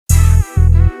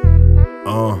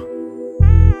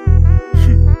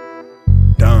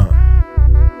Done.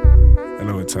 I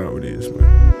know what time it is,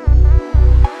 man.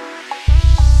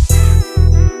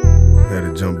 Had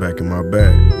to jump back in my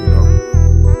bag, you know.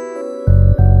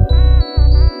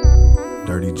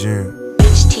 Dirty Jim.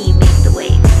 HT make the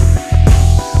wave.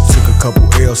 Took a couple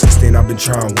L's since then, I've been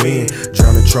trying to win.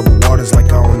 Drowning troubled waters like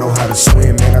I don't know how to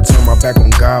swim. Man, I turned my back on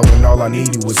God when all I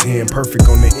needed was Him. Perfect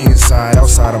on the inside,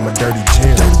 outside I'm a dirty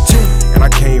Jim. And I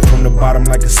came from the bottom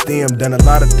like a stem. Done a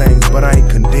lot of things, but I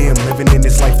ain't condemned. Living in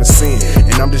this life of sin,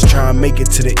 and I'm just trying to make it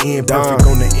to the end. Perfect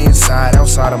on the inside,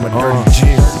 outside I'm a dirty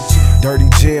Jim. Dirty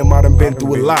Jim, I done been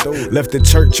through a lot. Left the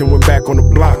church and went back on the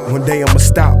block. One day I'ma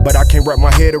stop, but I can't wrap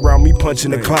my head around me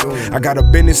punching the clock. I got a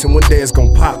business and one day it's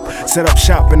gon' pop. Set up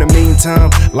shop in the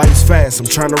meantime, life's fast, I'm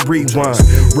trying to rewind.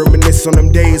 Reminisce on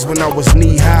them days when I was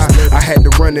knee high. I had to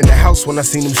run in the house when I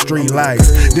seen them street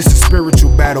lights. This a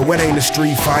spiritual battle, it ain't a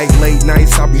street fight. Late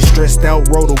nights, I be stressed out,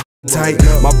 roll the tight.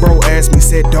 My bro asked me,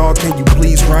 said, dog, can you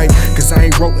please write? Cause I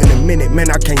ain't wrote in a minute, man,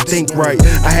 I can't think right.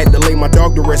 I had to lay my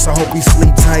dog to rest, I hope he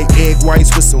sleep tight. Egg whites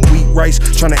with some wheat rice,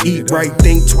 tryna eat right.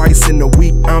 Think twice in a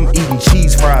week, I'm eating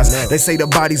cheese fries. They say the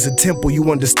body's a temple,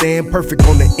 you understand? Perfect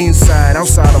on the inside,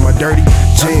 outside I'm a dirty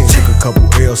Jim. Took a couple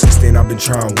L's since then, I've been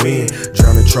trying to win.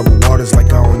 Drowning troubled waters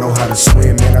like I don't know how to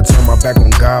swim. Man, I turned my back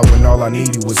on God when all I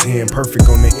needed was Him. Perfect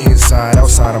on the inside,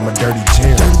 outside I'm a dirty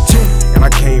Jim. And I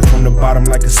came from the bottom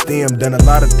like a stem. Done a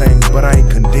lot of things, but I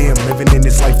ain't condemned. Living in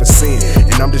this life of sin,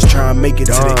 and I'm just trying to make it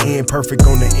to the end. Perfect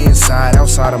on the inside,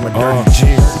 outside I'm a dirty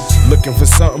Jim. Looking for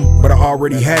something, but I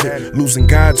already had it. Losing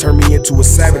God turned me into a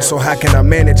savage, so how can I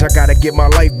manage? I gotta get my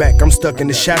life back, I'm stuck in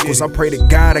the shackles. I pray to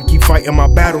God I keep fighting my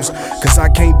battles, cause I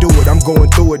can't do it, I'm going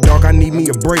through it, dog, I need me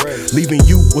a break. Leaving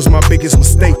you was my biggest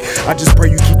mistake. I just pray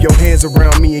you keep your hands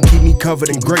around me and keep me covered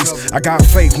in grace. I got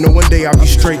faith, know one day I'll be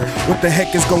straight. What the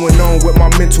heck is going on with my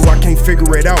mental? I can't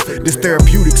figure it out. This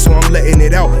therapeutic, so I'm letting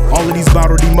it out. All of these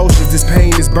bottled emotions, this pain,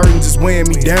 this burdens is weighing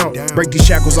me down. Break these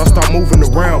shackles, I'll start moving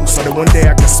around, so that one day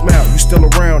I can smile. You still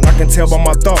around, I can tell by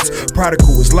my thoughts.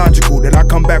 Prodigal is logical, that I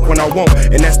come back when I want,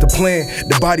 and that's the plan.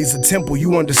 The body's a temple,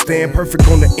 you understand? Perfect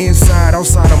on the inside,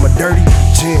 outside I'm a dirty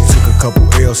Jim. Took a couple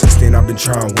L's since then, I've been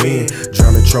trying to win.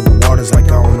 Drowning troubled waters like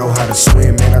I don't know how to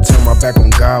swim. Man, I turned my back on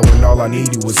God when all I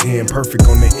needed was Him. Perfect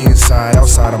on the inside,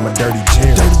 outside I'm a dirty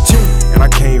Jim. And I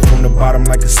came from the bottom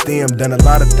like a stem. Done a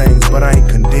lot of things, but I ain't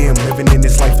condemned. Living in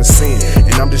this life of sin,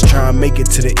 and I'm just trying to make it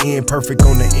to the end. Perfect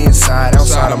on the inside,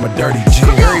 outside I'm a dirty Jim.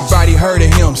 Everybody heard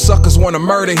of him, suckers wanna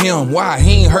murder him. Why?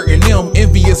 He ain't hurting them.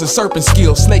 Envy is a serpent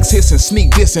skill. Snakes hissing,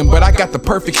 sneak dissing, but I got the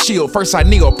perfect shield. First I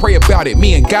kneel, pray about it,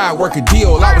 me and God work a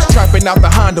deal. I was trapping out the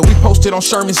Honda, we posted on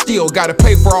Sherman Steel. Gotta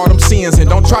pay for all them sins and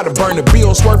don't try to burn the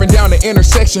bill. Swerving down the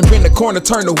intersection, bend the corner,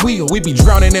 turn the wheel. We be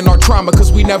drowning in our trauma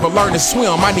cause we never learned to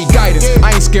swim. I need guidance,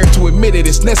 I ain't scared to admit it,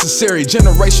 it's necessary.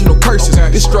 Generational curses,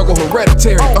 this struggle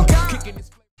hereditary.